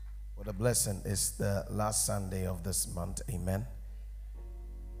a blessing. It's the last Sunday of this month. Amen.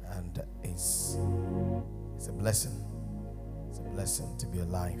 And it's a blessing. It's a blessing to be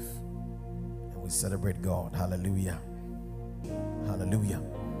alive. And we celebrate God. Hallelujah. Hallelujah.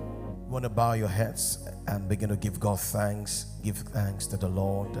 You want to bow your heads and begin to give God thanks. Give thanks to the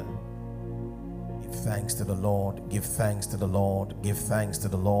Lord. Give thanks to the Lord. Give thanks to the Lord. Give thanks to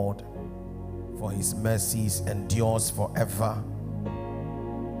the Lord. For his mercies endures forever.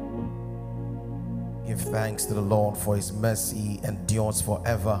 Give thanks to the Lord, for his mercy endures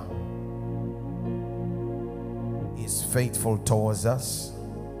forever. He is faithful towards us.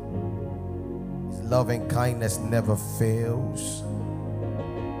 His loving kindness never fails.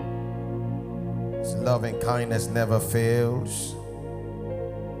 His loving kindness never fails.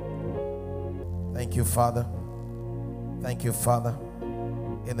 Thank you, Father. Thank you, Father.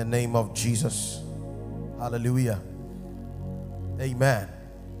 In the name of Jesus. Hallelujah. Amen.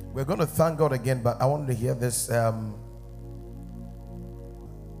 We're going to thank God again, but I wanted to hear this.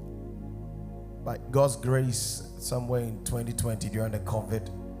 By God's grace, somewhere in 2020 during the COVID,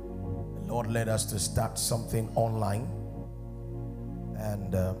 the Lord led us to start something online,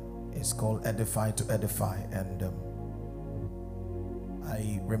 and it's called Edify to Edify. And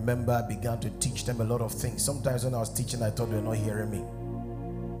I remember I began to teach them a lot of things. Sometimes when I was teaching, I thought they were not hearing me.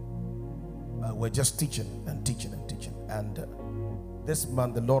 We're just teaching and teaching and teaching. And this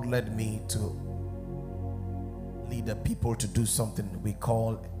month, the Lord led me to lead the people to do something we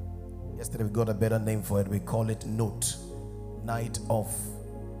call, yesterday we got a better name for it, we call it NOTE, Night of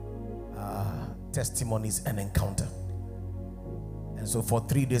Testimonies and Encounter. And so for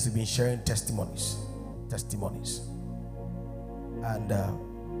 3 days we've been sharing testimonies. And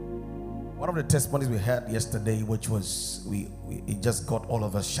one of the testimonies we had yesterday, which was, it just got all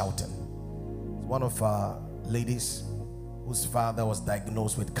of us shouting. One of our ladies whose father was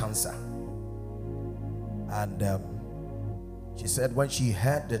diagnosed with cancer, and she said when she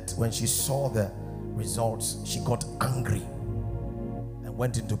heard it, when she saw the results, she got angry and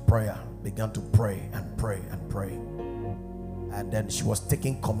went into prayer, began to pray and pray and pray, and then she was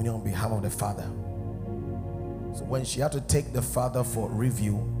taking communion on behalf of the father. So when she had to take the father for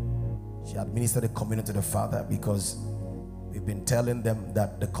review, she administered the communion to the father, because we've been telling them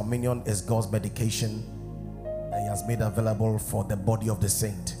that the communion is God's medication that he has made available for the body of the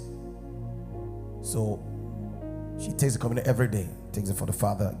saint. So she takes the communion every day, takes it for the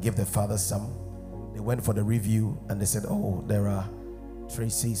father, give the father some. They went for the review and they said, oh, there are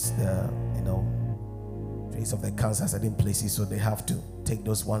traces, traces of the cancer at certain places, so they have to take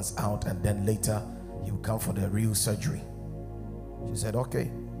those ones out, and then later he will come for the real surgery. She said, okay.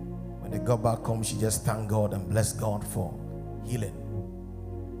 When they got back home, she just thanked God and blessed God for healing,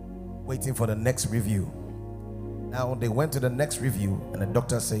 waiting for the next review. Now they went to the next review, and the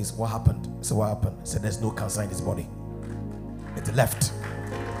doctor says, what happened? So what happened? He said, there's no cancer in his body. It left.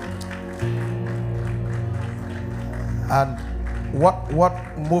 And what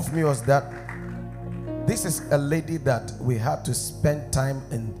moved me was that this is a lady that we had to spend time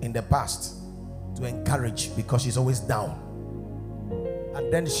in the past to encourage, because she's always down.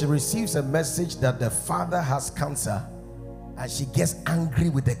 And then she receives a message that the father has cancer, and she gets angry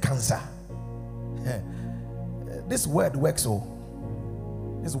with the cancer. This word works. Oh,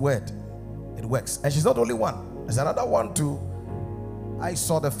 this word, it works. And she's not the only one. There's another one too. I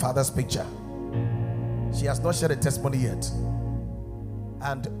saw the father's picture. She has not shared a testimony yet,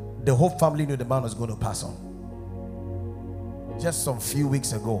 and the whole family knew the man was going to pass on. Just some few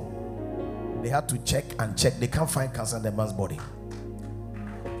weeks ago, they had to check and check. They can't find cancer in the man's body.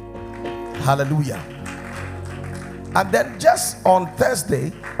 Hallelujah. And then just on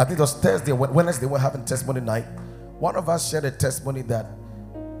Thursday, I think it was Thursday, Wednesday, we're having testimony night. One of us shared a testimony that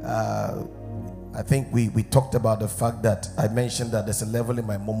I think we talked about the fact that I mentioned that there's a level in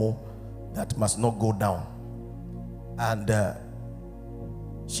my momo that must not go down. And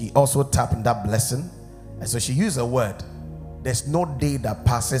she also tapped in that blessing. And so she used a word, there's no day that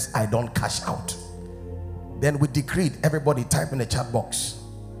passes I don't cash out. Then we decreed, everybody type in the chat box.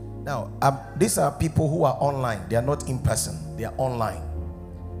 Now, these are people who are online. They are not in person. They are online.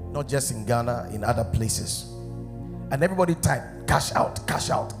 Not just in Ghana, in other places. And everybody type, cash out, cash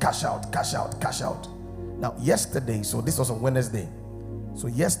out, cash out, cash out, cash out. Now, yesterday, so this was on Wednesday. So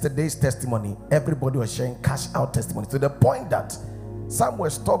yesterday's testimony, everybody was sharing cash out testimony, to the point that some were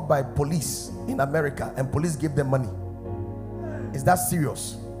stopped by police in America, and police gave them money. Is that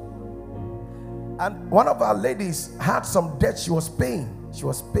serious? And one of our ladies had some debt she was paying. She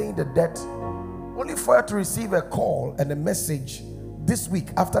was paying the debt, only for her to receive a call and a message this week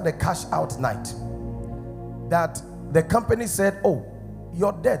after the cash out night that the company said, oh,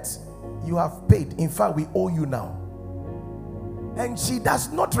 your debt you have paid. In fact, we owe you now. And she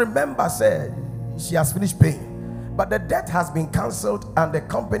does not remember, say she has finished paying, but the debt has been cancelled and the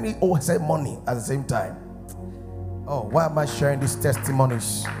company owes her money at the same time. Oh, why am I sharing these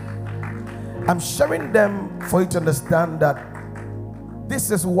testimonies? I'm sharing them for you to understand that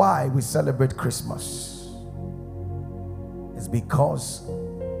this is why we celebrate Christmas. It's because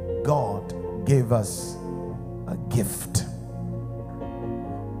God gave us a gift.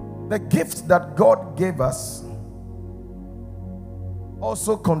 The gift that God gave us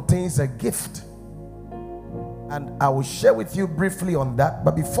also contains a gift, and I will share with you briefly on that.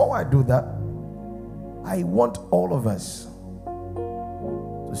 But before I do that, I want all of us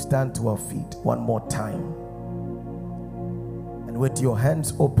to stand to our feet one more time, and with your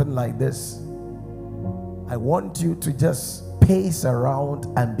hands open like this, I want you to just pace around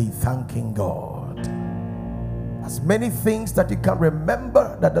and be thanking God. As many things that you can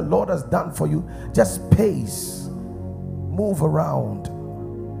remember that the Lord has done for you, just pace, move around,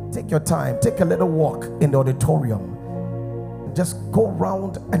 take your time, take a little walk in the auditorium, just go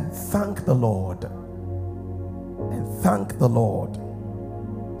around and thank the Lord, and thank the Lord.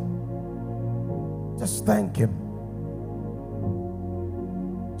 Just thank Him.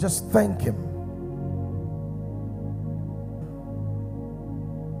 Just thank Him.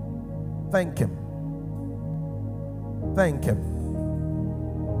 Thank Him. Thank Him.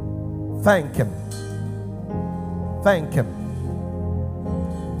 Thank Him. Thank Him.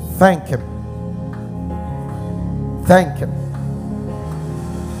 Thank Him. Thank Him.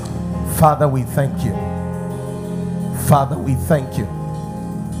 Father, we thank you. Father, we thank you.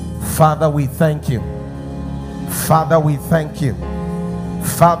 Father, we thank you. Father, we thank you.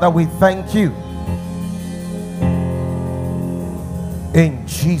 Father, we thank you. In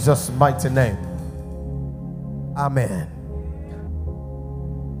Jesus' mighty name. Amen.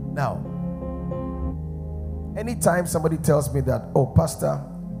 Now, anytime somebody tells me that, oh, Pastor,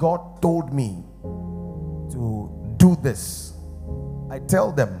 God told me to do this, I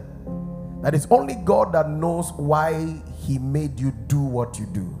tell them that it's only God that knows why He made you do what you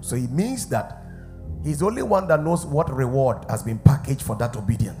do. So it means that He's the only one that knows what reward has been packaged for that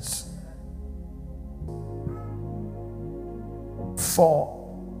obedience.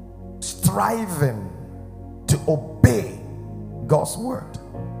 For striving to obey God's word,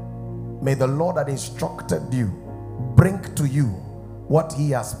 may the Lord that instructed you bring to you what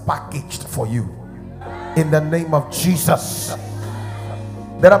He has packaged for you in the name of Jesus.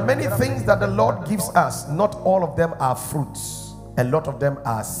 There are many things that the Lord gives us. Not all of them are fruits. A lot of them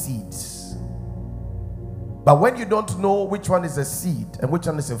are seeds. But when you don't know which one is a seed and which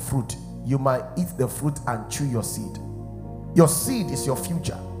one is a fruit, you might eat the fruit and chew your seed. Your seed is your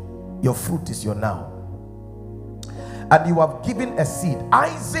future. Your fruit is your now. And you have given a seed.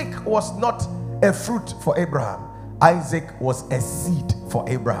 Isaac was not a fruit for Abraham. Isaac was a seed for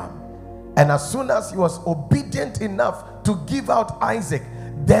Abraham. And as soon as he was obedient enough to give out Isaac,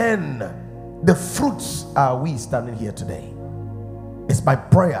 then the fruits are we standing here today. It's my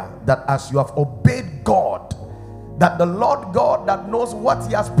prayer that as you have obeyed God, that the Lord God that knows what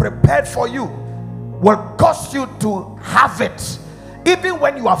He has prepared for you will cause you to have it even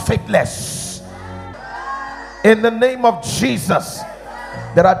when you are faithless. In the name of Jesus.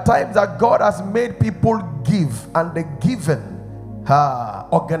 There are times that God has made people give, and the given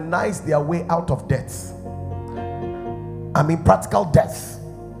organize their way out of death. I mean practical death.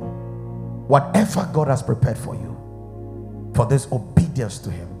 Whatever God has prepared for you, for this obedience to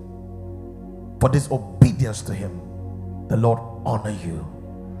Him, for this obedience to Him, the Lord honor you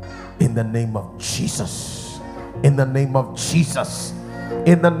in the name of Jesus. In the name of Jesus.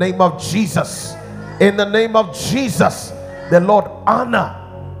 In the name of Jesus. In the name of Jesus, the Lord honor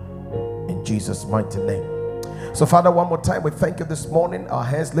in Jesus' mighty name. So Father, one more time we thank you this morning. Our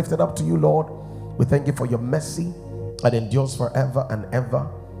hands lifted up to you, Lord. We thank you for your mercy that endures forever and ever.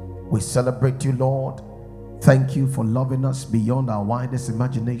 We celebrate you, Lord. Thank you for loving us beyond our wildest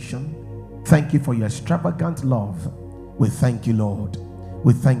imagination. Thank you for your extravagant love. We thank you, Lord.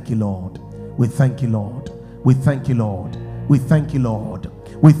 We thank you, Lord. We thank you, Lord. We thank you, Lord. We thank you, Lord.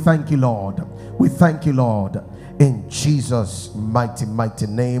 We thank you, Lord. We thank you, Lord. In Jesus' mighty, mighty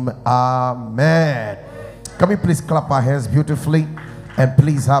name. Amen. Can we please clap our hands beautifully and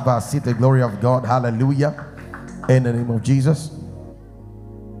please have our seat, the glory of God. Hallelujah. In the name of Jesus.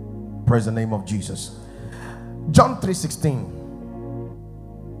 Praise the name of Jesus. John 3:16.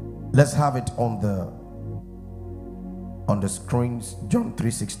 Let's have it on the screens. John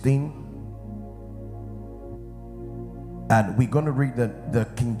 3:16. And we're going to read the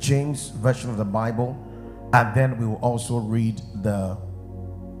King James version of the Bible, and then we will also read the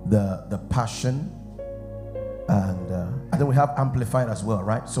the Passion, and then we have Amplified as well,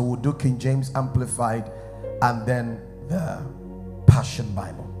 right? So we'll do King James Amplified and then the Passion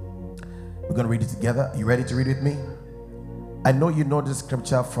Bible. We're going to read it together. Are you ready to read with me? I know you know the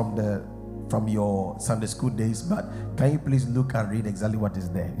scripture from your Sunday school days, but can you please look and read exactly what is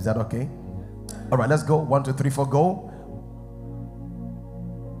there? Is that okay? All right, let's go. 1, 2, 3, 4, go.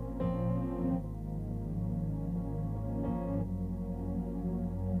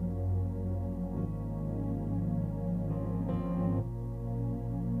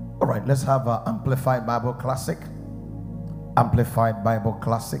 All right, let's have an Amplified Bible Classic. Amplified Bible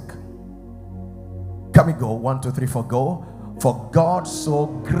Classic. Can we go? 1, 2, 3, 4, go. For God so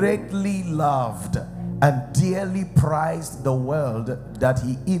greatly loved and dearly prized the world that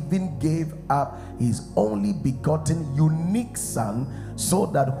he even gave up his only begotten unique Son, so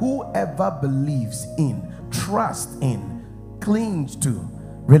that whoever believes in, trusts in, clings to,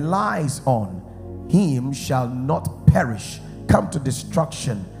 relies on him shall not perish, come to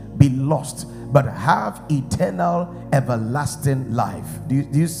destruction, be lost, but have eternal, everlasting life. Do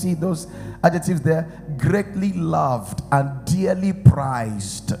you see those adjectives there? Greatly loved and dearly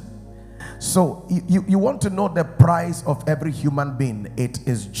prized. So you want to know the price of every human being. It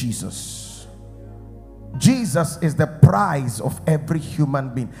is Jesus. Jesus is the price of every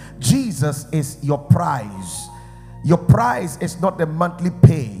human being. Jesus is your prize. Your prize is not the monthly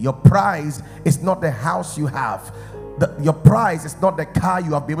pay. Your prize is not the house you have. Your prize is not the car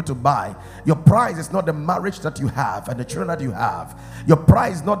you have been able to buy. Your prize is not the marriage that you have and the children that you have. Your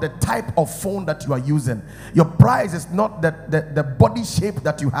prize is not the type of phone that you are using. Your prize is not the body shape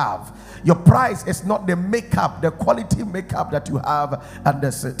that you have. Your prize is not the makeup, the quality makeup that you have, and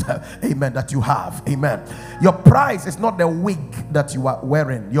the amen that you have. Amen. Your prize is not the wig that you are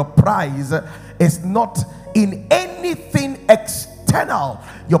wearing. Your prize is not in anything external.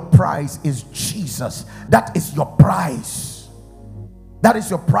 Your prize is Jesus. That is your prize. That is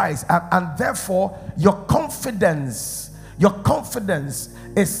your prize. And therefore your confidence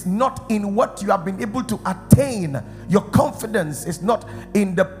is not in what you have been able to attain. Your confidence is not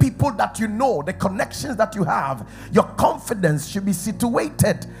in the people that you know, the connections that you have. Your confidence should be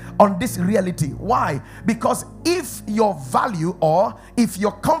situated on this reality. Why? Because if your value, or if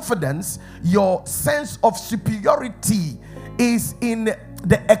your confidence, your sense of superiority is in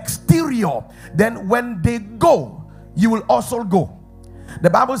the exterior, then when they go, you will also go. The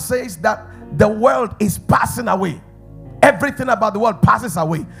Bible says that the world is passing away. Everything about the world passes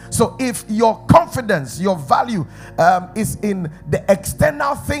away. So if your confidence, your value is in the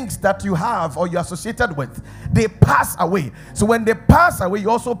external things that you have or you're associated with, they pass away. So when they pass away,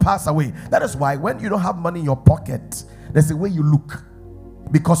 you also pass away. That is why when you don't have money in your pocket, there's the way you look,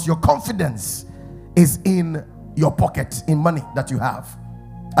 because your confidence is in your pocket, in money that you have.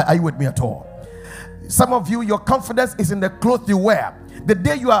 Are you with me at all? Some of you, your confidence is in the clothes you wear. The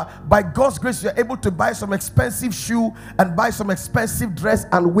day you are, by God's grace, you're able to buy some expensive shoe and buy some expensive dress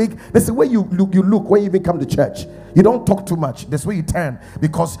and wig. That's the way you look when you even come to church. You don't talk too much. That's where you turn,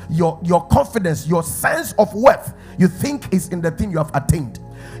 because your confidence, your sense of worth, you think is in the thing you have attained.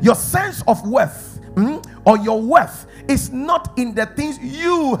 Your sense of worth or your worth is not in the things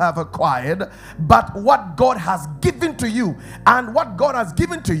you have acquired, but what God has given to you. And what God has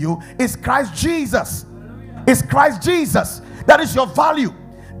given to you is Christ Jesus. It's Christ Jesus. That is your value.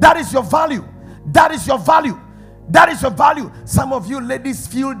 That is your value. That is your value. That is your value. Some of you ladies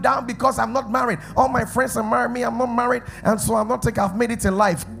feel down because I'm not married. All my friends are married, me, I'm not married, and so I'm not thinking I've made it in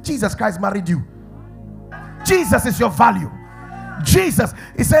life. Jesus Christ married you. Jesus is your value. Jesus,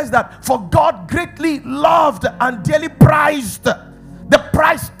 it says that for God greatly loved and dearly prized. The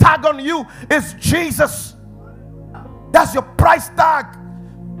price tag on you is Jesus. That's your price tag.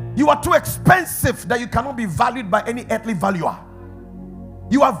 You are too expensive that you cannot be valued by any earthly valuer.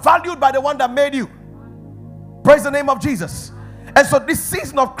 You are valued by the one that made you. Praise the name of Jesus. And so this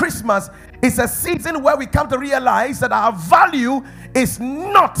season of Christmas is a season where we come to realize that our value is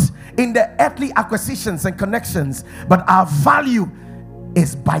not in the earthly acquisitions and connections, but our value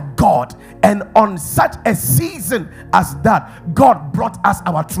is by God. And on such a season as that, God brought us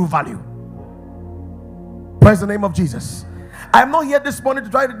our true value. Praise the name of Jesus. I'm not here this morning to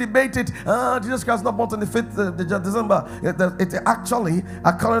try to debate it. Jesus Christ not born on the 5th of December. It actually,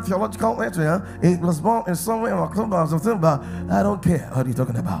 according to theological literature, it was born in somewhere in October or September. I don't care what you're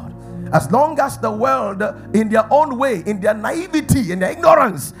talking about. As long as the world, in their own way, in their naivety, in their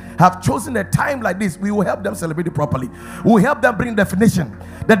ignorance, have chosen a time like this, we will help them celebrate it properly. We will help them bring definition.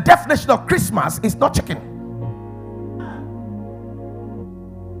 The definition of Christmas is not chicken.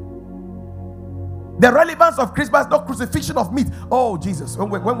 The relevance of Christmas, not crucifixion of meat. Oh, Jesus.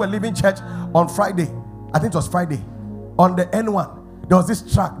 When we're leaving church on Friday, I think it was Friday, on the N1, there was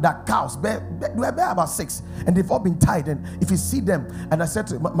this truck that cows, there were about 6, and they've all been tied. And if you see them, and I said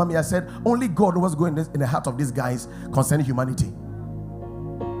to Mommy, I said, only God knows what's going in the heart of these guys concerning humanity.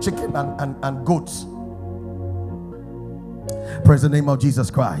 Chicken and goats. Praise the name of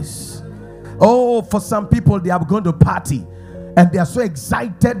Jesus Christ. Oh, for some people, they are going to party. And they are so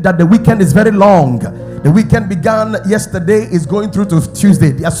excited that the weekend is very long. The weekend began yesterday, is going through to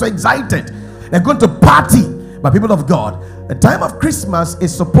Tuesday. They are so excited. They're going to party. But people of God, the time of Christmas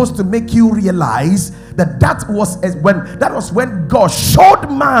is supposed to make you realize that was when God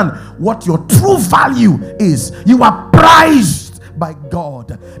showed man what your true value is. You are prized by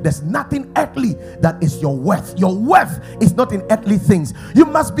God. There's nothing earthly that is your worth. Your worth is not in earthly things. You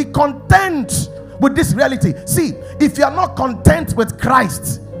must be content with this reality. See, if you are not content with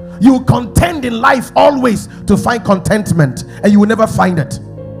Christ, you contend in life always to find contentment, and you will never find it.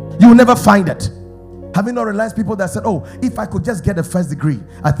 You will never find it. Have you not realized people that said, oh, if I could just get a first degree,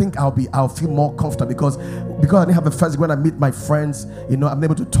 I think I'll feel more comfortable because I didn't have a first degree. When I meet my friends, I'm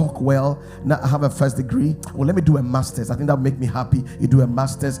able to talk well. Now I have a first degree. Well, let me do a master's. I think that will make me happy. You do a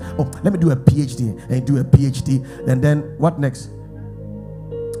master's. Oh, let me do a PhD. And you do a PhD. And then what next?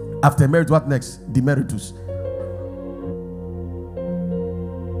 After merit, what next? Demeritus.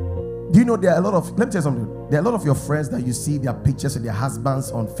 Do you know there are a lot of, let me tell you something. There are a lot of your friends that you see their pictures of their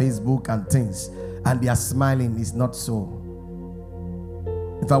husbands on Facebook and things, and they are smiling. It's not so.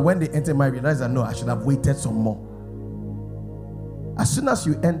 When they enter marriage, realize that no, I should have waited some more. As soon as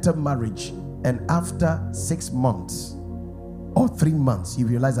you enter marriage, and after 6 months or 3 months, you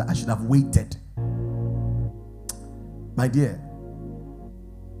realize that I should have waited. My dear,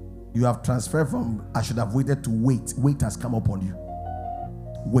 you have transferred from I should have waited to wait. Wait has come upon you.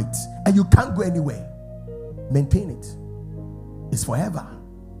 Wait. And you can't go anywhere. Maintain it. It's forever.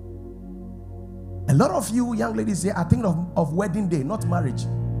 A lot of you young ladies here are thinking of wedding day, not marriage.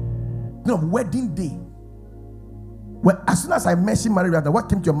 Of wedding day. Well, as soon as I mention marriage, what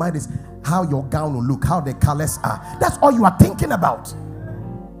came to your mind is how your gown will look, how the colors are. That's all you are thinking about.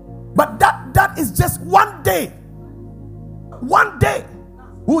 But that is just one day. One day.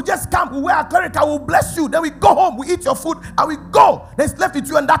 We'll just come, we wear a clerical, we'll bless you. Then we go home, we eat your food, and we go. Then it's left with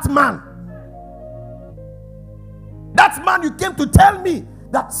you and that man. That man you came to tell me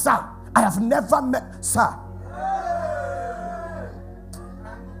that, sir, I have never met, sir.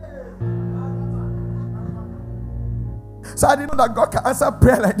 So I didn't know that God can answer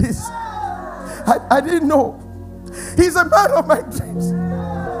prayer like this. I didn't know. He's a man of my dreams.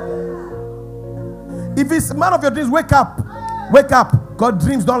 If he's a man of your dreams, wake up. Wake up. God's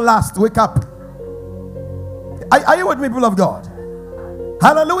dreams don't last. Wake up. Are you with me, people of God?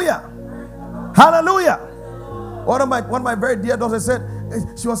 Hallelujah. Hallelujah. One of my very dear daughters said,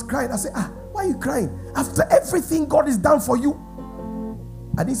 she was crying. I said, why are you crying? After everything God has done for you.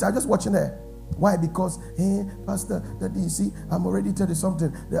 I didn't say, I'm just watching her. Why? Because, hey, Pastor, Daddy, you see, I'm already telling you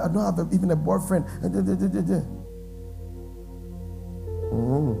something. I don't have even a boyfriend.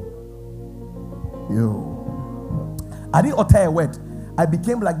 You. I didn't utter a word. I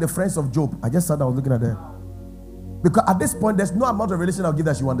became like the friends of Job. I just sat down, I was looking at her. Because at this point, there's no amount of relation I'll give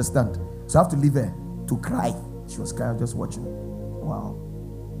that she will understand. So I have to leave her to cry. She was crying, just watching. Wow.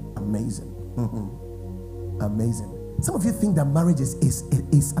 Amazing. Amazing. Some of you think that marriage is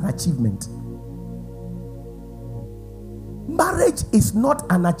an achievement. Marriage is not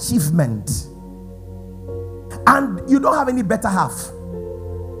an achievement. And you don't have any better half.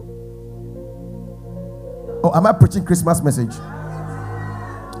 Oh, am I preaching Christmas message?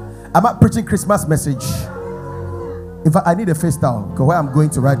 Am I preaching Christmas message? In fact, I need a face towel. Because where I'm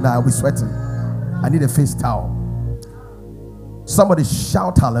going to right now, I'll be sweating. I need a face towel. Somebody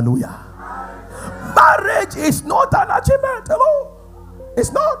shout hallelujah. Marriage is not an achievement. Hello?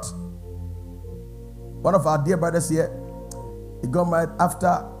 It's not. One of our dear brothers here, he got married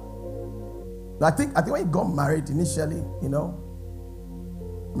after. I think when he got married initially,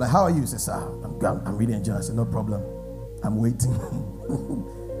 I'm like, how are you? He says, I'm really enjoying it. I said, no problem. I'm waiting.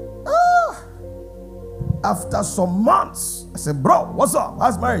 After some months, I said, bro, what's up?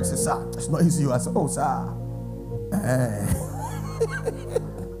 How's marriage? He said, sir, it's not easy. I said, oh, sir.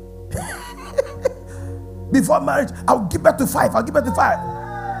 Before marriage, I'll give birth to 5. I'll give birth to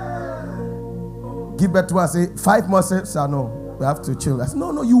 5. Give birth to, I say, 5 more. Sir, no, we have to chill. I said,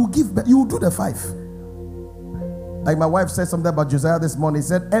 no, you will give birth. You will do the 5. Like my wife said something about Josiah this morning. He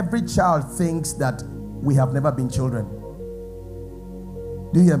said, every child thinks that we have never been children.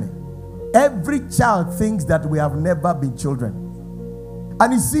 Do you hear me? Every child thinks that we have never been children.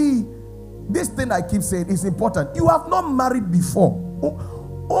 And you see, This thing I keep saying is important. You have not married before.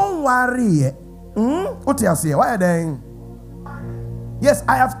 Don't worry. What you say? Why are they? Yes,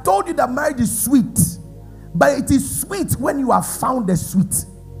 I have told you that marriage is sweet, but it is sweet when you have found the sweet.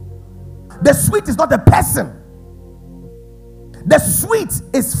 The sweet is not the person. The sweet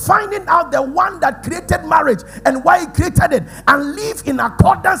is finding out the one that created marriage and why he created it, and live in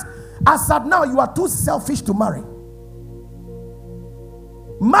accordance. As of now, you are too selfish to marry.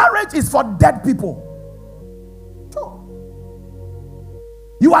 Marriage is for dead people.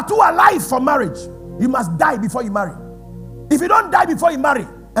 You are too alive for marriage. You must die before you marry. If you don't die before you marry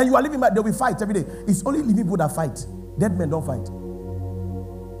and you are living, there will be fights every day. It's only living people that fight. Dead men don't fight.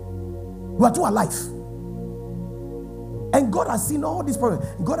 You are too alive. And God has seen all these problems.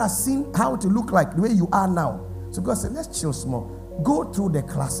 God has seen how to look like the way you are now. So God said, let's chill small. Go through the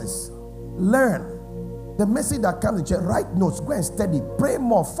classes. Learn. The message that comes in church, write notes, go and study, pray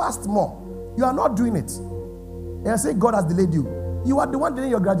more, fast more. You are not doing it. And I say God has delayed you. You are the one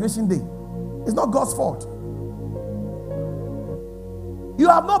delaying your graduation day. It's not God's fault. You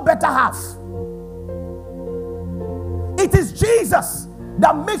have no better half. It is Jesus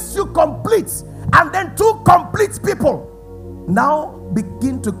that makes you complete, and then two complete people now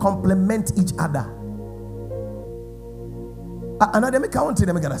begin to complement each other.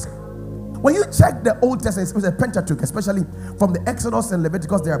 When you check the Old Testament, especially the Pentateuch, especially from the Exodus and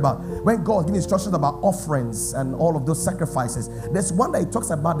Leviticus thereabout, when God gives instructions about offerings and all of those sacrifices, there's one that he talks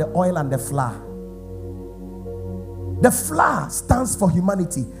about the oil and the flour. The flour stands for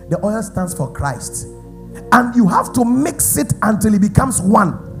humanity, the oil stands for Christ. And you have to mix it until it becomes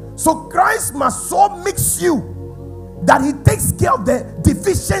one. So Christ must so mix you that he takes care of the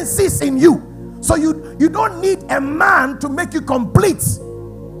deficiencies in you. So you don't need a man to make you complete.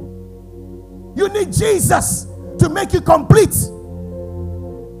 You need Jesus to make you complete.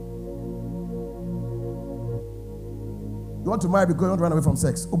 You want to marry because you want to run away from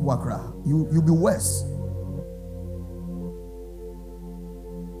sex. You'll be worse.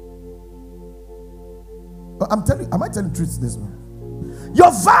 But I'm telling you, am I telling the truth this man? Your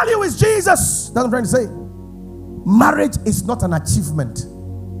value is Jesus. That's what I'm trying to say. Marriage is not an achievement.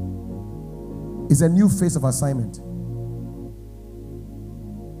 It's a new phase of assignment.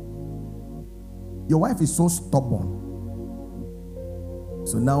 Your wife is so stubborn.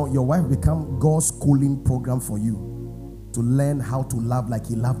 So now your wife become God's schooling program for you to learn how to love like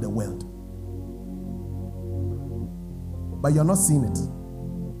he loved the world. But you're not seeing it.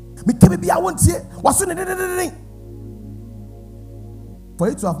 For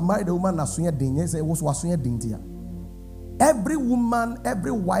you to have married a woman, every woman,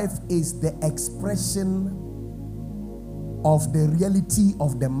 every wife is the expression of the reality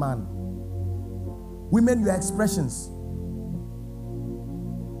of the man. Women, your expressions.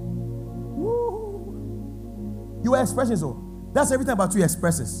 Woo. Your expressions, oh. That's everything about you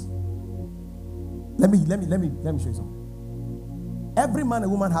expresses. Let me show you something. Every man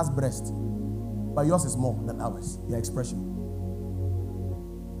and woman has breast, but yours is more than ours. Your expression.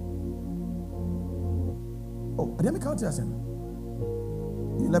 Oh, let me count you.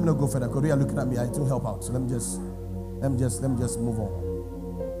 Let me not go further because you are looking at me. I don't help out. So let me just move on.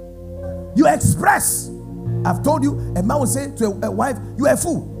 You express. I've told you, a man will say to a wife, you are a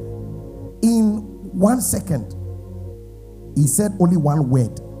fool. In 1 second, he said only one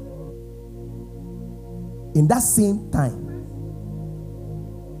word. In that same time,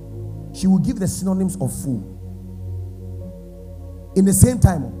 she will give the synonyms of fool. In the same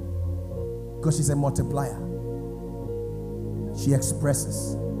time, because she's a multiplier. She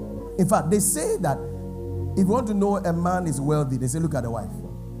expresses. In fact, they say that if you want to know a man is wealthy, they say look at the wife.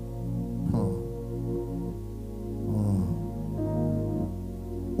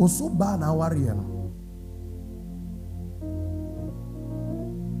 Also bad now warrior.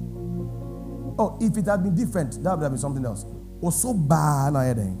 Oh, if it had been different, that would have been something else. Also bad now.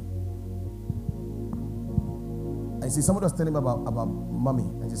 I see somebody was telling me about mommy,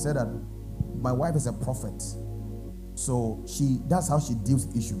 and she said that my wife is a prophet. So that's how she deals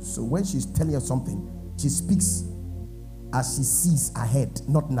with issues. So when she's telling her something, she speaks as she sees ahead,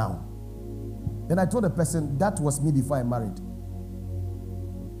 not now. Then I told the person that was me before I married.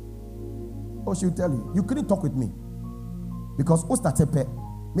 Oh, she will tell you, you couldn't talk with me because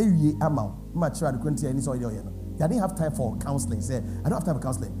maybe I didn't have time for counseling. Say, I don't have time for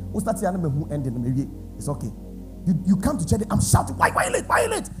counseling. It's okay. You come to church, I'm shouting, why late?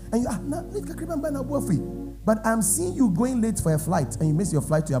 And you are not late. But I'm seeing you going late for a flight and you miss your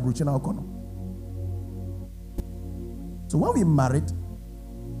flight to Abuja Okono. So when we married,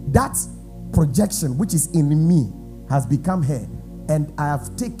 that projection which is in me has become her. and I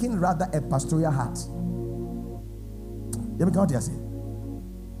have taken rather a pastoral hat. Let me count here.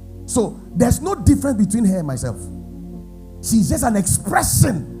 So there's no difference between her and myself. She's just an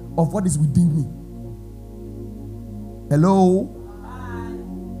expression of what is within me. Hello?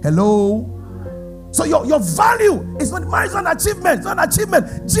 Hello? So your value is not marriage, not an achievement. It's not an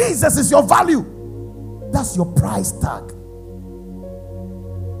achievement. Jesus is your value. That's your price tag.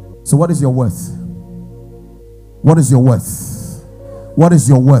 So what is your worth? What is your worth? What is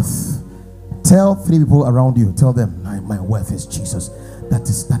your worth? Tell 3 people around you. Tell them, my worth is Jesus. That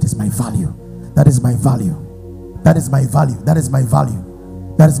is my value. That is my value. That is my value. That is my value.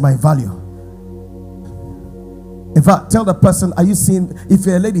 That is my value. In fact, tell the person, are you seeing, if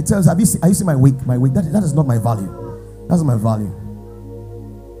a lady tells, are you seeing my wig? My wig, that is not my value. That's not my value.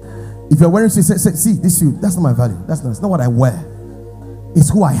 If you're wearing, say, see, this suit, that's not my value. That's not what I wear. It's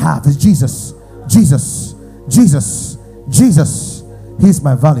who I have. It's Jesus. Jesus. Jesus. Jesus. He's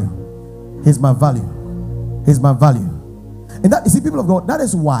my value. He's my value. He's my value. And that, you see, people of God, that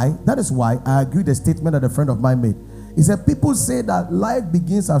is why I agree with the statement that a friend of mine made. He said, people say that life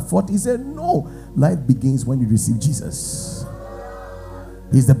begins at 40. He said, no, life begins when you receive Jesus.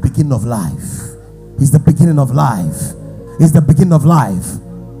 He's the beginning of life. He's the beginning of life. He's the beginning of life.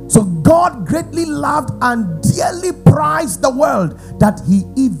 So God greatly loved and dearly prized the world that he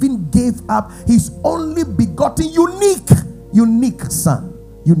even gave up his only begotten unique son.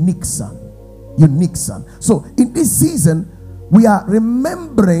 Unique son. Unique son. So in this season, we are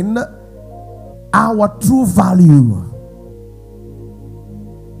remembering our true value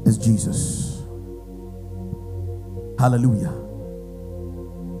is Jesus. Hallelujah.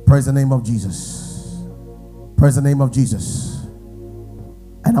 Praise the name of Jesus. Praise the name of Jesus.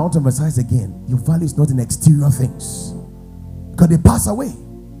 And I want to emphasize again, your value is not in exterior things, because they pass away.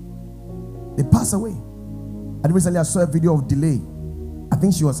 They pass away. And recently I saw a video of Delay. I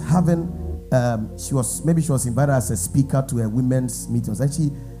think she was having she was invited as a speaker to a women's meeting, and she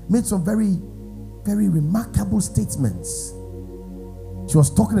made some very, very remarkable statements. She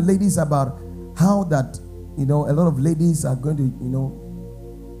was talking to ladies about how that, a lot of ladies are going to,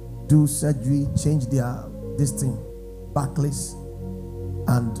 do surgery, change their Barclays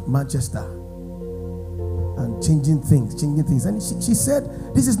and Manchester, and changing things. And she said,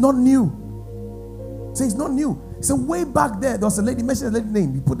 this is not new. So it's not new. So way back there was a lady, mentioned a lady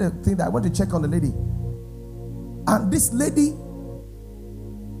name. You put the thing that I want to check on the lady. And this lady,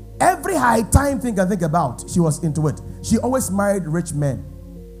 every high time thing I think about, she was into it. She always married rich men.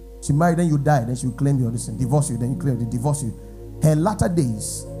 She married, then you die, then she will claim you, divorce you, then you claim they divorce you. Her latter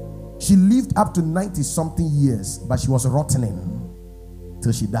days, she lived up to 90-something years, but she was rotting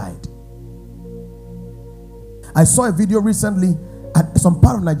till she died. I saw a video recently at some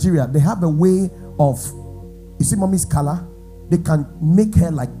part of Nigeria. They have a way of, you see mommy's color, they can make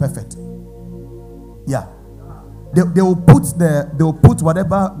hair like perfect. Yeah. They will put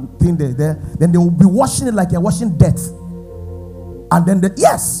whatever thing there, then they will be washing it like you're washing death. And then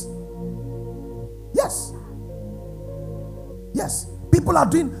yes. People are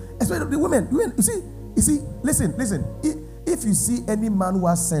doing, especially the women. You see, listen. If you see any man who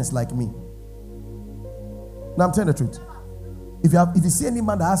has sense like me, now I'm telling the truth. If you see any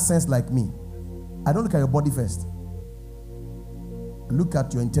man that has sense like me, I don't look at your body first. Look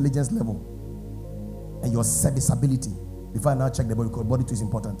at your intelligence level and your serviceability before I now check the body, because body too is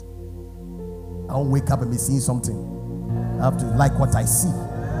important. I won't wake up and be seeing something. I have to like what I see.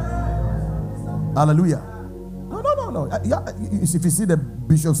 Hallelujah. No. If you see the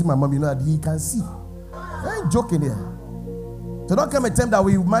bishop, see my mom, you know that he can see. I ain't joking here. So don't come and tell me that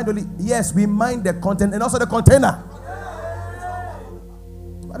we mind only. Yes, we mind the content and also the container.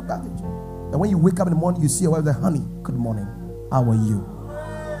 What about it? And when you wake up in the morning, you see your wife like, honey, good morning. How are you?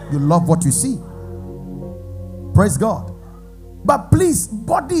 You love what you see. Praise God. But please,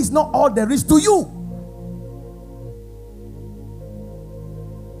 body is not all there is to you.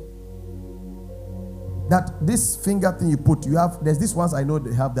 That this finger thing you put, there's this ones I know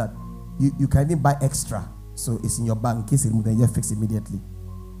they have that. You can even buy extra. So it's in your bag in case it moves, then you fix it immediately.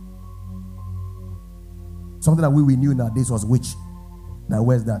 Something that we knew nowadays was witch. Now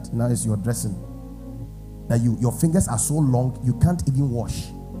where's that? Now it's your dressing. That your fingers are so long you can't even wash.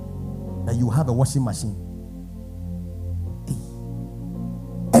 That you have a washing machine.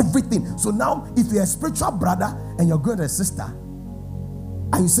 Everything. So now if you're a spiritual brother and you're going to a sister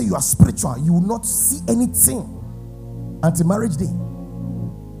and you say you are spiritual, you will not see anything until marriage day.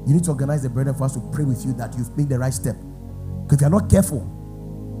 You need to organize the brethren for us to pray with you that you've made the right step. Because if you're not careful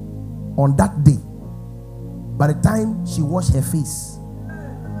on that day, by the time she washed her face,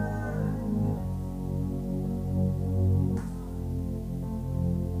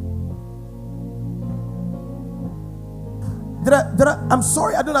 I'm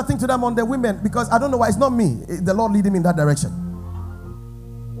sorry, I do not think to them on the women because I don't know why. It's not me. It's the Lord leading me in that direction.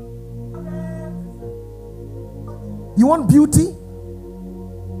 You want beauty?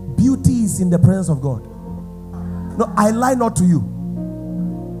 Beauty is in the presence of God. No, I lie not to you.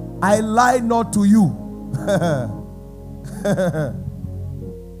 I lie not to you.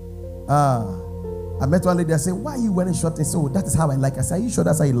 I met one lady. I said, "Why are you wearing short?" And so that is how I like it. I said, "Are you sure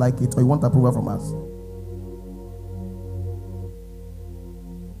that's how you like it, or you want approval from us?"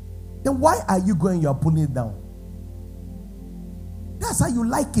 Then why are you going? You are pulling it down. That's how you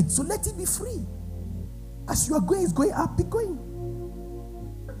like it. So let it be free. As you are going, it's going up. Be going.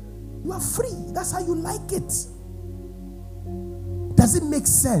 You are free. That's how you like it. Does it make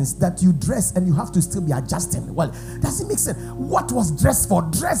sense that you dress and you have to still be adjusting? Well, does it make sense? What was dress for?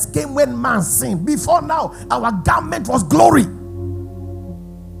 Dress came when man sinned. Before now, our garment was glory.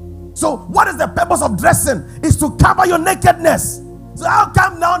 So what is the purpose of dressing? Is to cover your nakedness. So how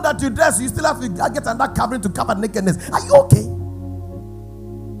come now that you dress, you still have to get another covering to cover nakedness? Are you okay?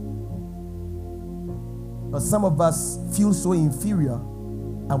 But some of us feel so inferior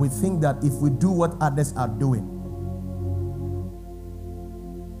and we think that if we do what others are doing,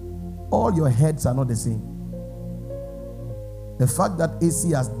 all your heads are not the same. The fact that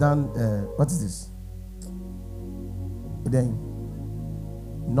AC has done, what is this? Then,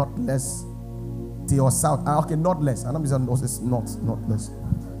 not less. To your south. Okay, not less. I know it's not less.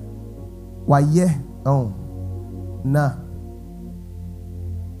 Why, yeah. Oh. Nah.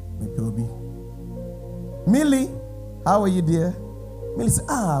 Millie, how are you, dear? Millie said,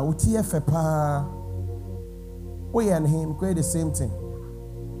 Utie Fepa. We and him create the same thing.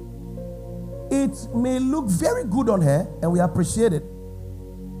 It may look very good on her, and we appreciate it.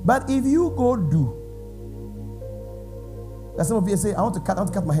 But if you go do, that some of you say, I want to cut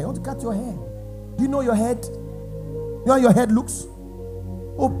my hair. I want to cut your hair. Do you know your head? You know how your head looks?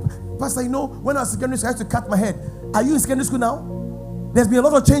 Oh, Pastor, you know, when I was in secondary school, I had to cut my head. Are you in secondary school now? There's been a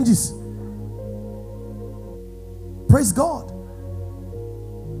lot of changes. Praise God.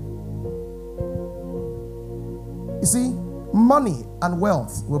 You see, money and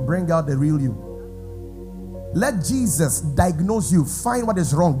wealth will bring out the real you. Let Jesus diagnose you. Find what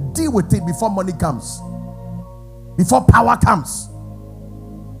is wrong. Deal with it before money comes. Before power comes.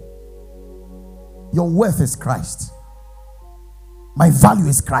 Your worth is Christ. My value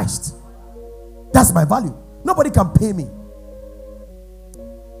is Christ. That's my value. Nobody can pay me.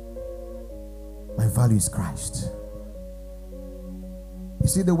 My value is Christ. You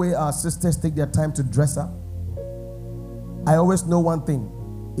see the way our sisters take their time to dress up? I always know one thing.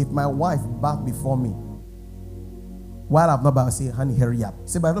 If my wife bathed before me, while I've not bathed, I say, honey, hurry up.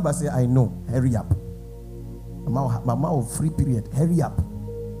 Say, but I say, I know, hurry up. Mama will free period, hurry up.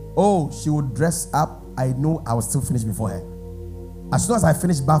 Oh, she would dress up. I know I will still finish before her. As soon as I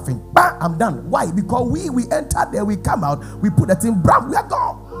finish bathing, bam, I'm done. Why? Because we enter there, we come out, we put the thing, bam, we are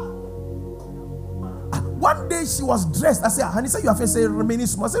gone. One day she was dressed. I said, honey, say your face say remaining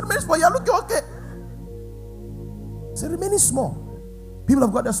small. I said, remaining small, you're looking okay. I said, remaining small. People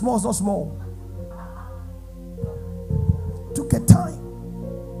have got their small, it's not small. Took a time.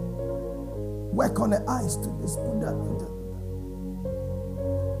 Work on the eyes to this, put that.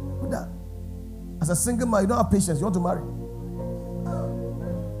 As a single man, you don't have patience. You want to marry.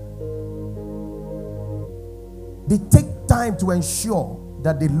 They take time to ensure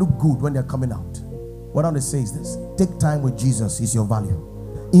that they look good when they're coming out. What I want to say is this: take time with Jesus is your value.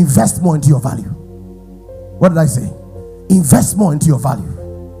 Invest more into your value. What did I say? Invest more into your value.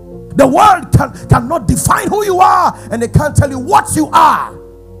 The world cannot define who you are, and they can't tell you what you are.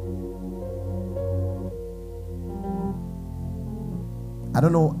 I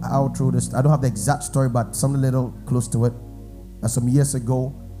don't know how true this. I don't have the exact story, but something a little close to it. Some years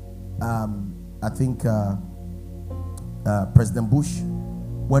ago, I think President Bush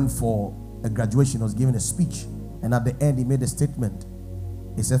went for a graduation. He was giving a speech, and at the end, he made a statement.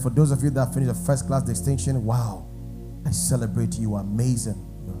 He said, "For those of you that finished a first class distinction, wow, I celebrate you. Amazing.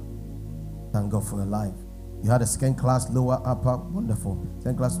 Thank God for your life. You had a second class, lower, upper, wonderful.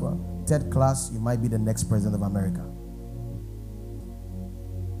 Second class, well, third class, you might be the next president of America."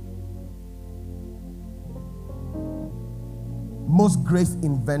 Most great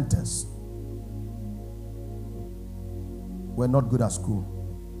inventors were not good at school.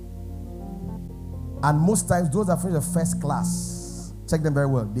 And most times, those that finish the first class, check them very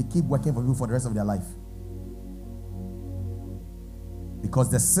well, they keep working for you for the rest of their life. Because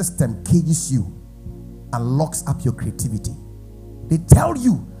the system cages you and locks up your creativity. They tell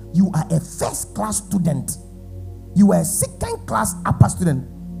you, you are a first class student. You are a second class upper student.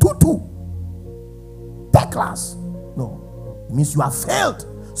 2-2. Third class. No. It means you have failed.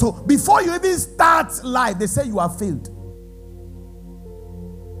 So before you even start life, they say you have failed.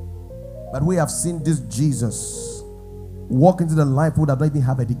 But we have seen this Jesus walk into the life who does not even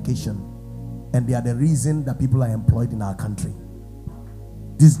have education, and they are the reason that people are employed in our country.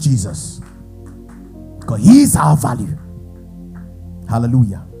 This Jesus, because he is our value.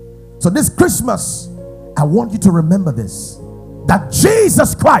 Hallelujah. So this Christmas, I want you to remember this, that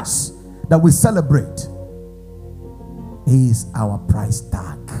Jesus Christ that we celebrate is our price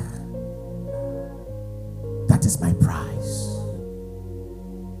tag. That is my price.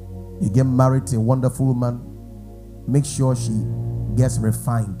 You get married to a wonderful woman, make sure she gets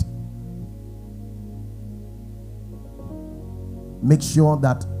refined. Make sure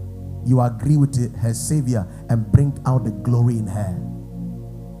that you agree with her Savior and bring out the glory in her.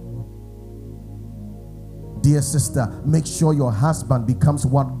 Dear sister, make sure your husband becomes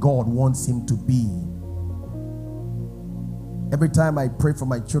what God wants him to be. Every time I pray for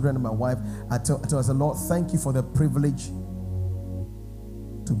my children and my wife, I tell us, Lord, thank you for the privilege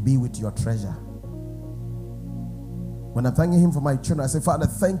to be with your treasure. When I'm thanking him for my children, I say, Father,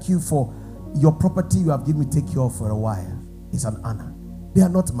 thank you for your property you have given me to take care of for a while. It's an honor. They are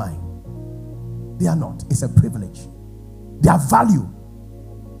not mine. They are not. It's a privilege. Their value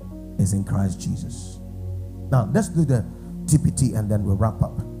is in Christ Jesus. Now, let's do the TPT and then we'll wrap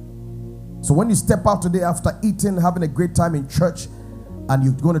up. So when you step out today after eating, having a great time in church, and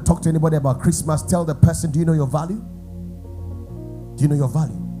you're going to talk to anybody about Christmas, tell the person, do you know your value? Do you know your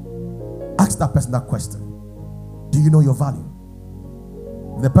value? Ask that person that question. Do you know your value?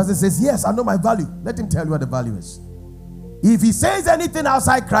 If the person says, yes, I know my value, let him tell you what the value is. If he says anything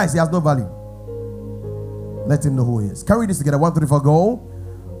outside Christ, he has no value. Let him know who he is. Can we read this together? 1, 2, 3, 4,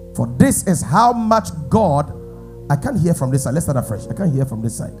 go. For this is how much God... I can't hear from this side. Let's start afresh. I can't hear from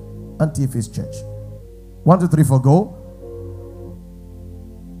this side. Anti-Faith Church. 1, 2, 3, 4, go.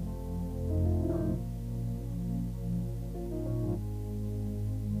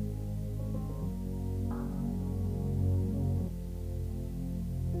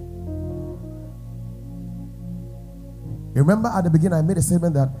 Remember at the beginning I made a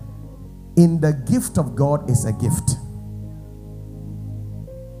statement that in the gift of God is a gift.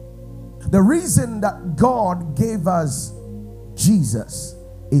 The reason that God gave us Jesus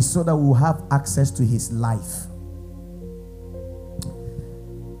is so that we will have access to his life.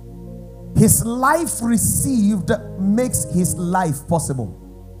 His life received makes his life possible.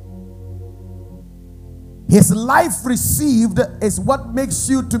 His life received is what makes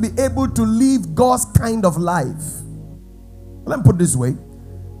you to be able to live God's kind of life. Let me put it this way.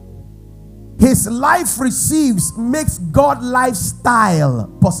 His life receives makes God's lifestyle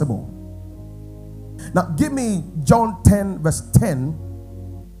possible. Now give me John 10 verse 10.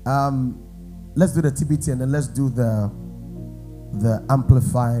 Let's do the TPT and then let's do the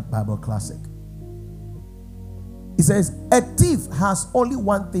Amplified Bible Classic. It says, a thief has only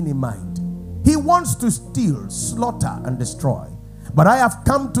one thing in mind. He wants to steal, slaughter, and destroy. But I have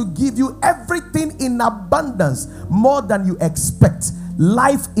come to give you everything in abundance, more than you expect.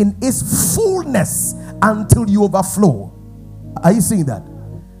 Life in its fullness until you overflow. Are you seeing that?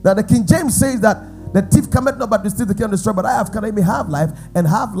 Now the King James says that the thief cometh not but to steal, to kill, and destroy. But I have come that he may have life and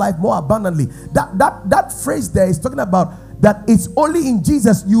have life more abundantly. That phrase there is talking about that it's only in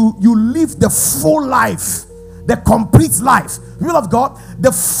Jesus you live the full life, the complete life. People of God,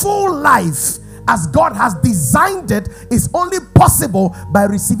 the full life as God has designed it is only possible by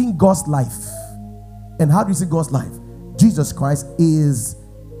receiving God's life. And how do you see God's life? Jesus Christ is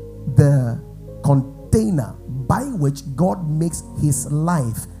the container by which God makes his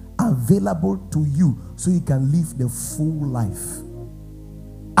life available to you so you can live the full life.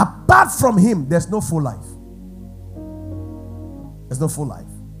 Apart from him, there's no full life. There's no full life.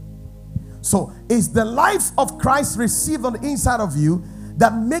 So it's the life of Christ received on the inside of you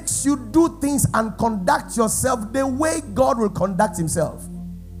that makes you do things and conduct yourself the way God will conduct himself.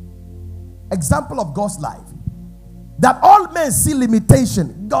 Example of God's life. That all men see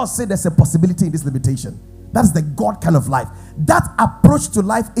limitation. God said there's a possibility in this limitation. That's the God kind of life. That approach to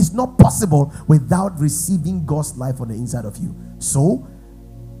life is not possible without receiving God's life on the inside of you. So,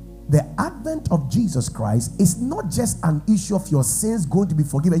 the advent of Jesus Christ is not just an issue of your sins going to be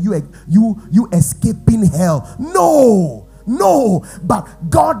forgiven, you escaping hell. No, but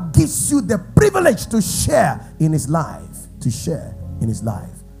God gives you the privilege to share in his life.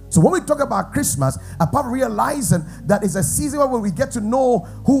 So when we talk about Christmas, apart from realizing that it's a season where we get to know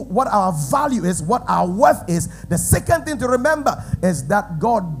what our value is, what our worth is, the second thing to remember is that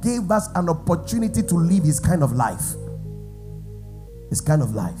God gave us an opportunity to live his kind of life. His kind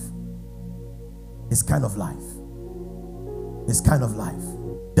of life. His kind of life. this kind of life,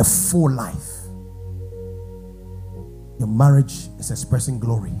 the full life. Your marriage is expressing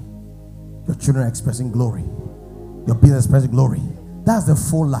glory. Your children are expressing glory. Your business is expressing glory. That's the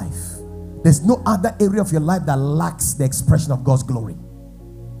full life. There's no other area of your life that lacks the expression of God's glory.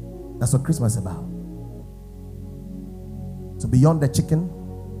 That's what Christmas is about. So beyond the chicken,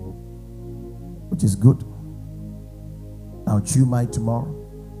 which is good, I'll chew my tomorrow.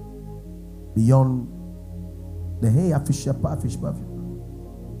 Beyond the hey, I fish up,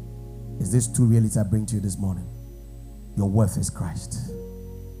 is this two realities I bring to you this morning? Your worth is Christ.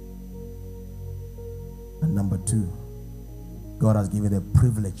 And number two, God has given a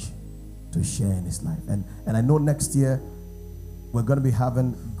privilege to share in his life. And I know next year we're going to be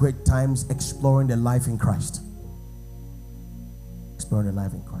having great times exploring the life in Christ. Exploring the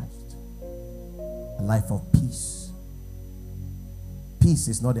life in Christ. A life of peace. Peace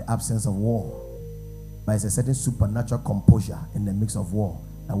is not the absence of war, but it's a certain supernatural composure in the mix of war.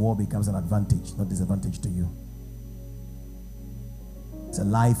 And war becomes an advantage, not disadvantage to you. It's a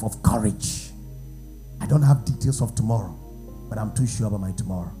life of courage. I don't have details of tomorrow, but I'm too sure about my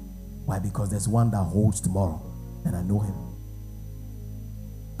tomorrow. Why? Because there's one that holds tomorrow, and I know him.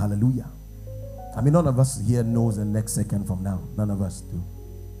 Hallelujah. I mean, none of us here knows the next second from now. None of us do.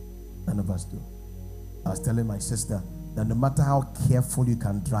 None of us do. I was telling my sister that no matter how careful you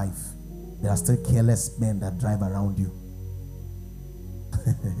can drive, there are still careless men that drive around you.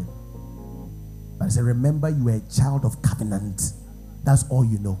 But I said, remember, you are a child of covenant. That's all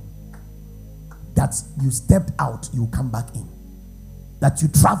you know. That you stepped out, you come back in. That you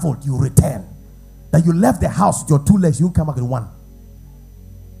traveled, you return. That you left the house with your two legs, you come back in one.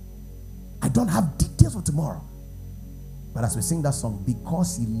 I don't have details of tomorrow. But as we sing that song,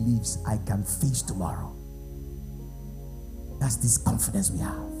 because he lives, I can face tomorrow. That's this confidence we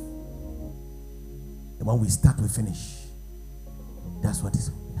have. And when we start, we finish. That's what we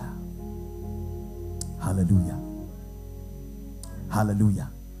have. Hallelujah. Hallelujah.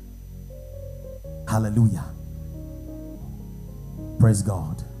 Hallelujah. Praise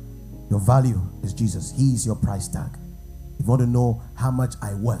God. Your value is Jesus. He is your price tag. If you want to know how much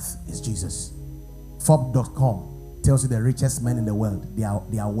I worth, is Jesus. Forbes.com tells you the richest men in the world, they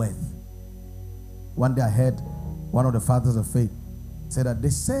are worth. One day I heard one of the fathers of faith said that they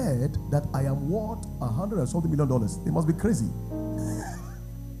said that I am worth $100 million. They must be crazy.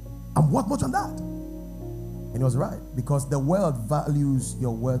 I'm worth much on that. And he was right, because the world values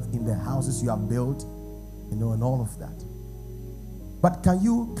your worth in the houses you have built, and all of that. But can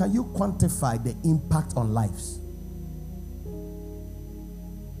you quantify the impact on lives?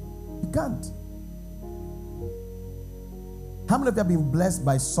 You can't. How many of you have been blessed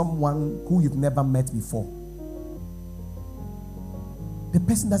by someone who you've never met before? The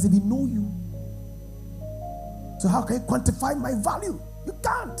person doesn't even know you. So how can you quantify my value? You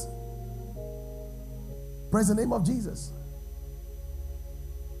can't. Praise the name of Jesus.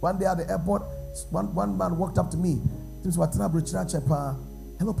 One day at the airport, one man walked up to me. Hello,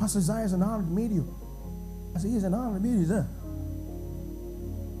 Pastor Isaiah, it's an honor to meet you. I said, it's an honor to meet you, sir.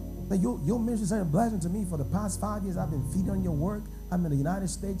 Your ministry is such a blessing to me. For the past 5 years, I've been feeding on your work. I'm in the United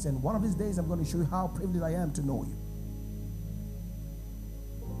States, and one of these days, I'm going to show you how privileged I am to know you.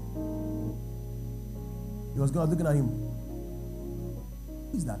 He was God looking at him.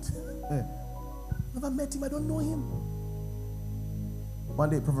 Who is that? Never met him. I don't know him. One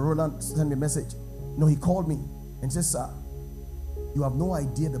day, Prophet Roland sent me a message. No, he called me and said, sir, you have no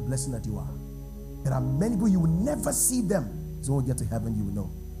idea the blessing that you are. There are many people, you will never see them. So when you get to heaven, you will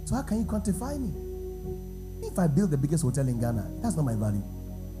know. So how can you quantify me? If I build the biggest hotel in Ghana, that's not my value.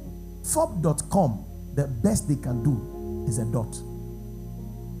 Forbes.com, the best they can do is a dot.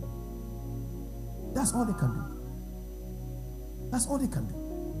 That's all they can do. That's all they can do.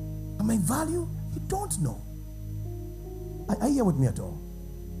 And my value, you don't know. Are you here with me at all?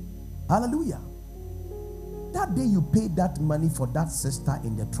 Hallelujah. That day you paid that money for that sister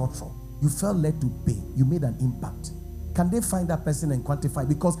in the trotro, you felt led to pay. You made an impact. Can they find that person and quantify?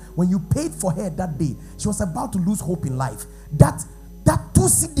 Because when you paid for her that day, she was about to lose hope in life. That 2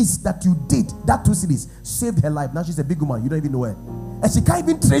 CDs that you did, that 2 CDs saved her life. Now she's a big woman. You don't even know her. And she can't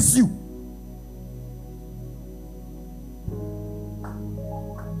even trace you.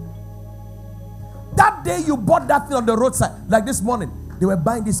 That day you bought that thing on the roadside, like this morning, they were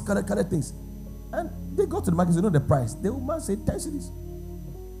buying these colored things. And they go to the market, they know the price. The woman said 10 cities.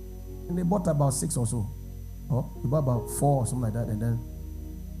 And they bought about 6 or so. Or they bought about 4 or something like that. And then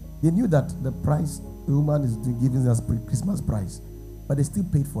they knew that the price, the woman is giving us Christmas price. But they still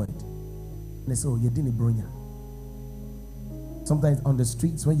paid for it. And they said, oh, you didn't bronya. Sometimes on the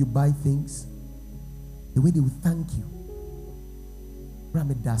streets, when you buy things, the way they will thank you.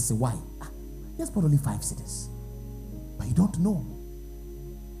 Why? Just put only 5 cities. But you don't know.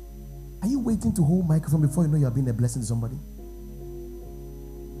 Are you waiting to hold microphone before you know you are being a blessing to somebody?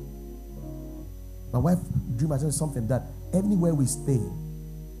 My wife dreamed of something that anywhere we stay,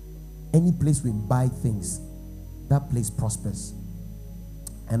 any place we buy things, that place prospers.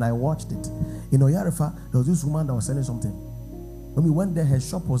 And I watched it. In Oyarifa, there was this woman that was selling something. When we went there, her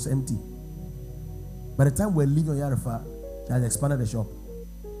shop was empty. By the time we were leaving Oyarifa, she had expanded the shop.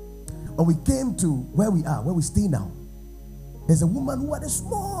 When we came to where we stay now, there's a woman who had a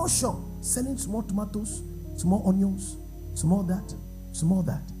small shop selling small tomatoes, small onions, small that, small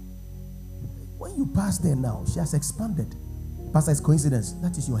that. When you pass there now, she has expanded. Pastor, it's coincidence.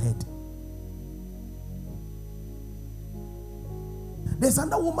 That is your head. There's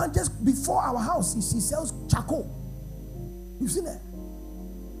another woman just before our house. She sells charcoal. You've seen her?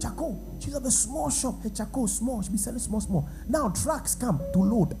 Charcoal. She's got a small shop. Her charcoal small. She'll be selling small. Now trucks come to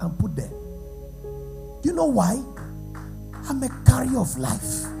load and put there. Do you know why? I'm a carrier of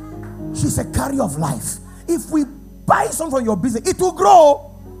life. She's a carrier of life. If we buy something from your business, it will grow.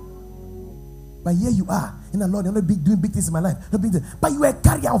 But here you are. In the Lord, you're not doing big things in my life. But you are a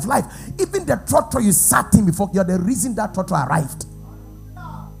carrier of life. Even the trotro you sat in before, you're the reason that trotro arrived.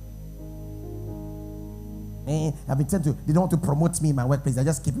 I've been telling you, they don't want to promote me in my workplace. They're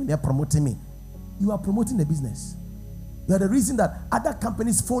just keeping there promoting me. You are promoting the business. You are the reason that other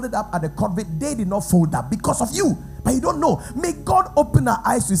companies folded up at the COVID. They did not fold up because of you. But you don't know. May God open our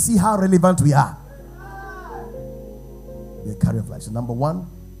eyes to see how relevant we are. You're a carrier of life. So number 1,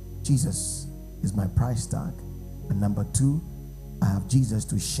 Jesus is my price tag. And number 2, I have Jesus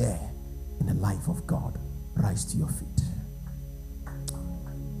to share in the life of God. Rise to your feet.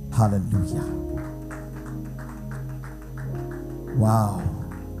 Hallelujah. Wow.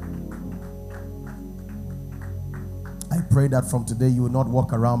 I pray that from today you will not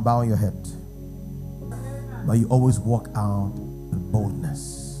walk around bowing your head, but you always walk out with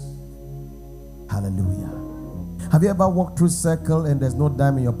boldness. Hallelujah. Have you ever walked through circle and there's no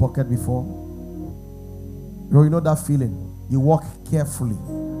dime in your pocket before? You know that feeling. You walk carefully.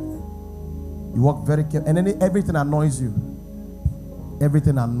 You walk very carefully. And then everything annoys you.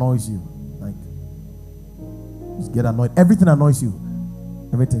 Everything annoys you. Like, just get annoyed. Everything annoys you.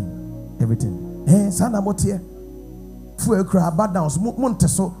 Everything. Eh, sana motie. Fu ekra bad downs.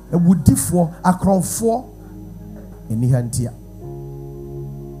 Monteso e wudifo akronfo. Enihantia.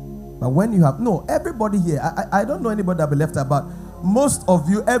 But when you have everybody here, I don't know anybody that be left out, but most of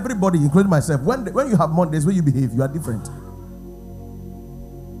you, everybody, including myself, when you have Mondays where you behave, you are different.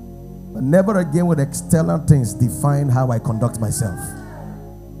 But never again would external things define how I conduct myself.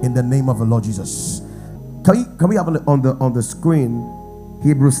 In the name of the Lord Jesus. Can we have on the screen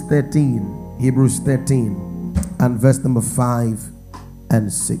Hebrews 13 and verse number 5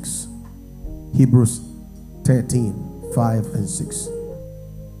 and 6. Hebrews 13, 5 and 6.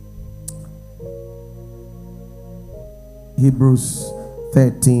 Hebrews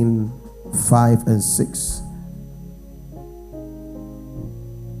 13, 5 and 6.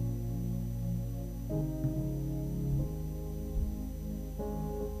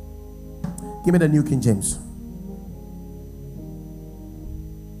 Give me the New King James.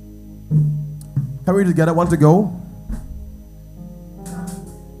 Can we read together? Want to go?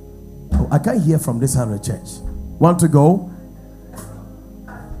 Oh, I can't hear from this side of the church. Want to go?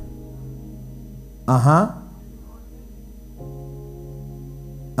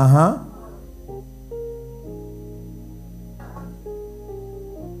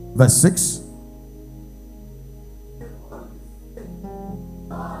 Verse 6.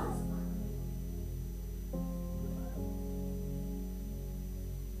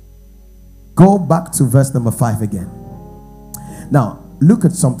 Go back to verse number 5 again. Now, look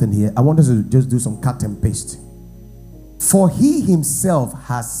at something here. I want us to just do some cut and paste. For he himself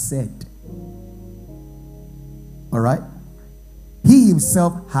has said. All right? He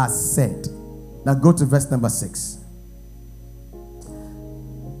himself has said. Now go to verse number 6.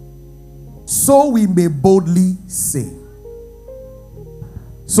 So we may boldly say.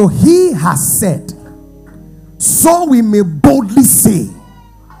 So he has said. So we may boldly say.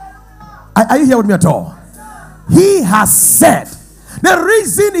 Are you here with me at all? He has said. The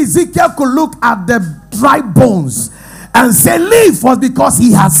reason Ezekiel could look at the dry bones and say live was because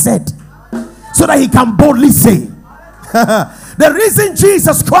he has said. So that he can boldly say. The reason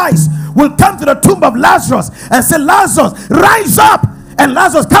Jesus Christ will come to the tomb of Lazarus and say, Lazarus, rise up. And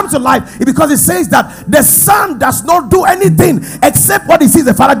Lazarus comes to life because it says that the Son does not do anything except what he sees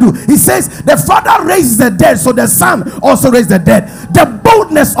the Father do. He says the Father raises the dead, so the Son also raised the dead. The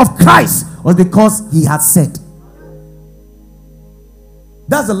boldness of Christ was because he had said.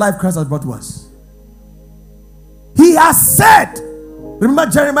 That's the life Christ has brought to us. He has said, remember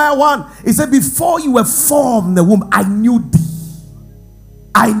Jeremiah 1, he said, before you were formed in the womb, I knew thee.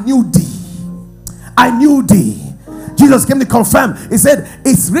 I knew thee. I knew thee. Jesus came to confirm. He said,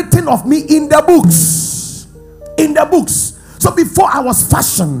 it's written of me in the books. In the books. So before I was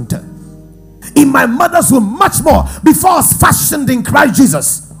fashioned in my mother's womb, much more, before I was fashioned in Christ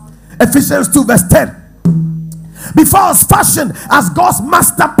Jesus. Ephesians 2 verse 10. Before I was fashioned as God's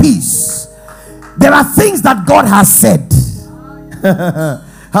masterpiece, there are things that God has said.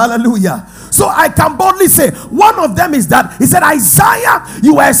 Hallelujah. So I can boldly say, one of them is that he said, Isaiah,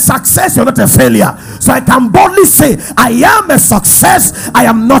 you are a success, you're not a failure. So I can boldly say, I am a success, I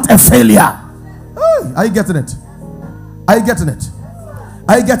am not a failure. Hey, are you getting it? Are you getting it?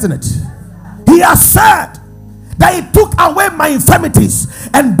 Are you getting it? He has said that he took away my infirmities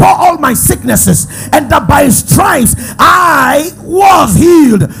and bore all my sicknesses, and that by his stripes I was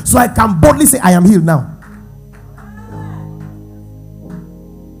healed. So I can boldly say, I am healed now.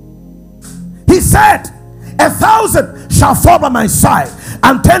 He said, 1,000 shall fall by my side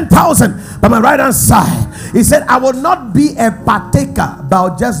and 10,000 by my right hand side. He said, I will not be a partaker, but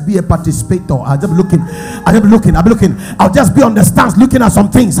I'll just be a participator. I'll just be looking. I'll just be on the stands looking at some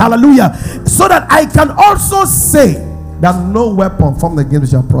things. Hallelujah. So that I can also say that no weapon formed against me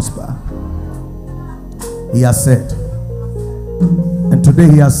shall prosper. He has said. And today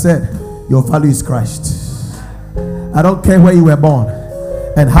he has said, your value is Christ. I don't care where you were born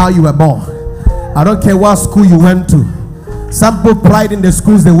and how you were born. I don't care what school you went to. Some people pride in the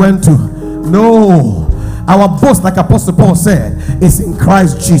schools they went to. No. Our boast, like Apostle Paul said, is in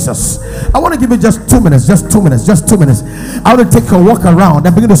Christ Jesus. I want to give you just 2 minutes. Just 2 minutes. Just 2 minutes. I want to take a walk around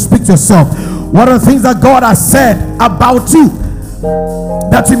and begin to speak to yourself. What are the things that God has said about you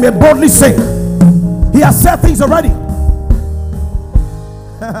that you may boldly say? He has said things already.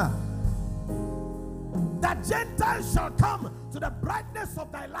 That Gentiles shall come to the brightness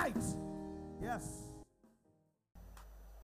of thy light. Yes.